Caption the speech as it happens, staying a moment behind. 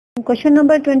Question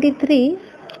number 23,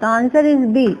 the answer is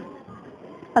B.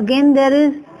 Again there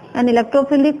is an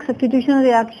electrophilic substitution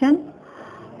reaction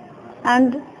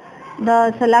and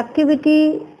the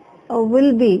selectivity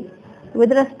will be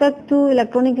with respect to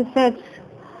electronic effects.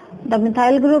 The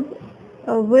methyl group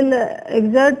will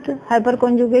exert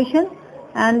hyperconjugation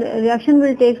and reaction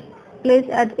will take place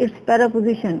at its para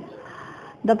position.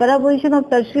 The para position of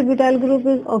tertiary butyl group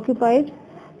is occupied.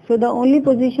 So the only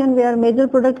position where major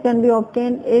product can be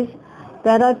obtained is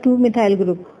para 2 methyl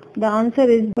group. The answer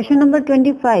is question number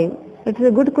 25. It is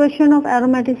a good question of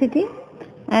aromaticity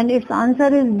and its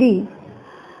answer is D.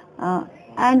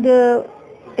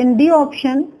 In D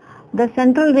option, the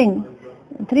central ring,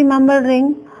 3-membered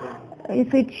ring,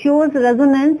 if it shows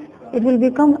resonance, it will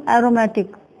become aromatic.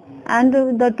 And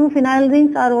the 2 phenyl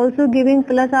rings are also giving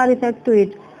plus R effect to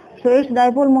it. So its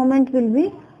dipole moment will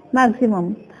be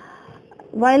maximum.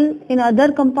 While in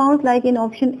other compounds like in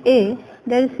option A,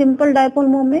 there is simple dipole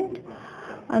moment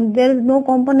and there is no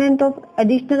component of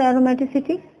additional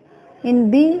aromaticity. In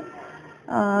B,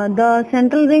 the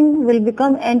central ring will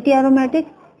become anti-aromatic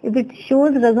if it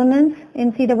shows resonance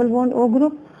in C double bond O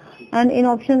group, and in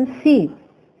option C,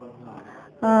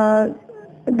 there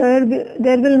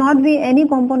will not be any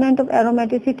component of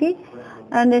aromaticity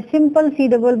and a simple C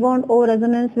double bond O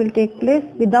resonance will take place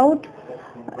without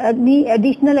any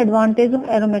additional advantage of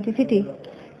aromaticity.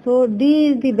 So D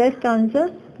is the best answer,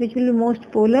 which will be most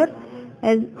polar,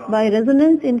 as by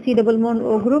resonance in C double bond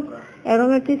O group,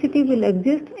 aromaticity will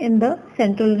exist in the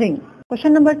central ring.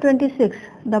 Question number 26.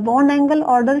 The bond angle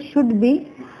order should be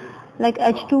like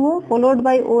H2O followed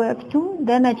by OF2,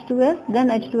 then H2S, then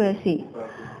H2SE.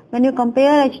 When you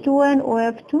compare H2O and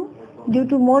OF2, due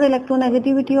to more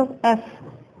electronegativity of F,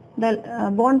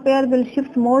 the bond pair will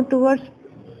shift more towards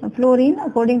fluorine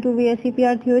according to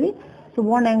VSEPR theory, so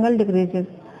bond angle decreases.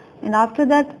 And after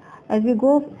that, as we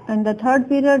go in the third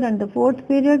period and the fourth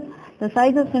period, the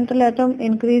size of central atom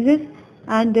increases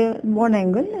and the bond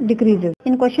angle decreases.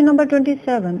 In question number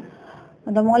 27,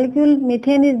 the molecule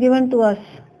methane is given to us.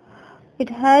 It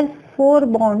has 4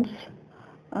 bonds,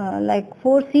 like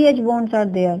 4 CH bonds are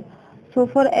there. So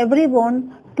for every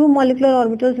bond, 2 molecular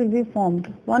orbitals will be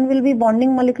formed. One will be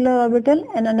bonding molecular orbital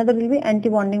and another will be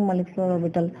anti-bonding molecular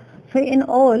orbital. So in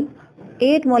all,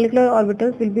 8 molecular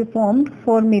orbitals will be formed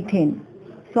for methane.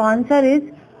 So answer is,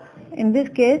 in this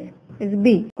case, is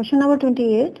B. Question number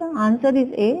 28, answer is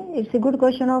A. It's a good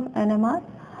question of NMR.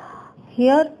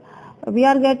 Here we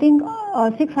are getting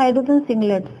 6 hydrogen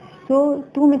singlets. So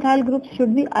 2 methyl groups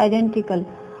should be identical.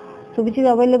 So which is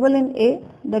available in A,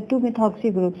 the 2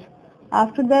 methoxy groups.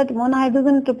 After that, 1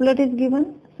 hydrogen triplet is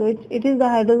given. So it is the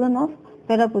hydrogen of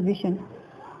para position.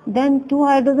 Then 2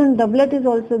 hydrogen doublet is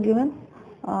also given,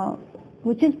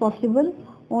 which is possible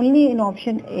only in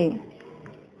option A.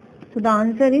 So the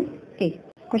answer is A.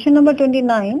 Question number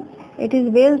 29, it is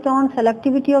based on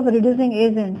selectivity of reducing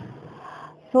agent.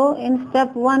 So in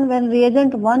step 1, when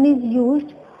reagent 1 is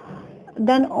used,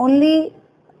 then only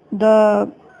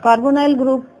the carbonyl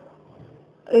group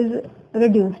is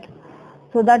reduced.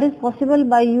 So that is possible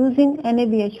by using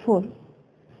NaBH4,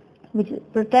 which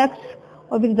protects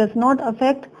or which does not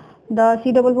affect the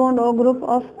C double bond O group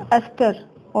of ester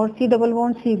or C double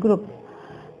bond C group.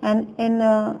 And in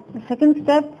second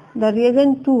step, the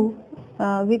reagent 2,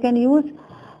 we can use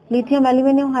lithium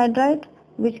aluminum hydride,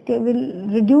 which will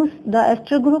reduce the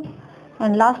ester group,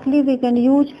 and lastly we can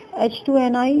use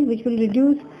H2Ni, which will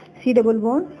reduce C double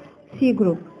bond C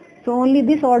group. So only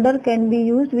this order can be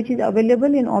used, which is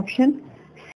available in option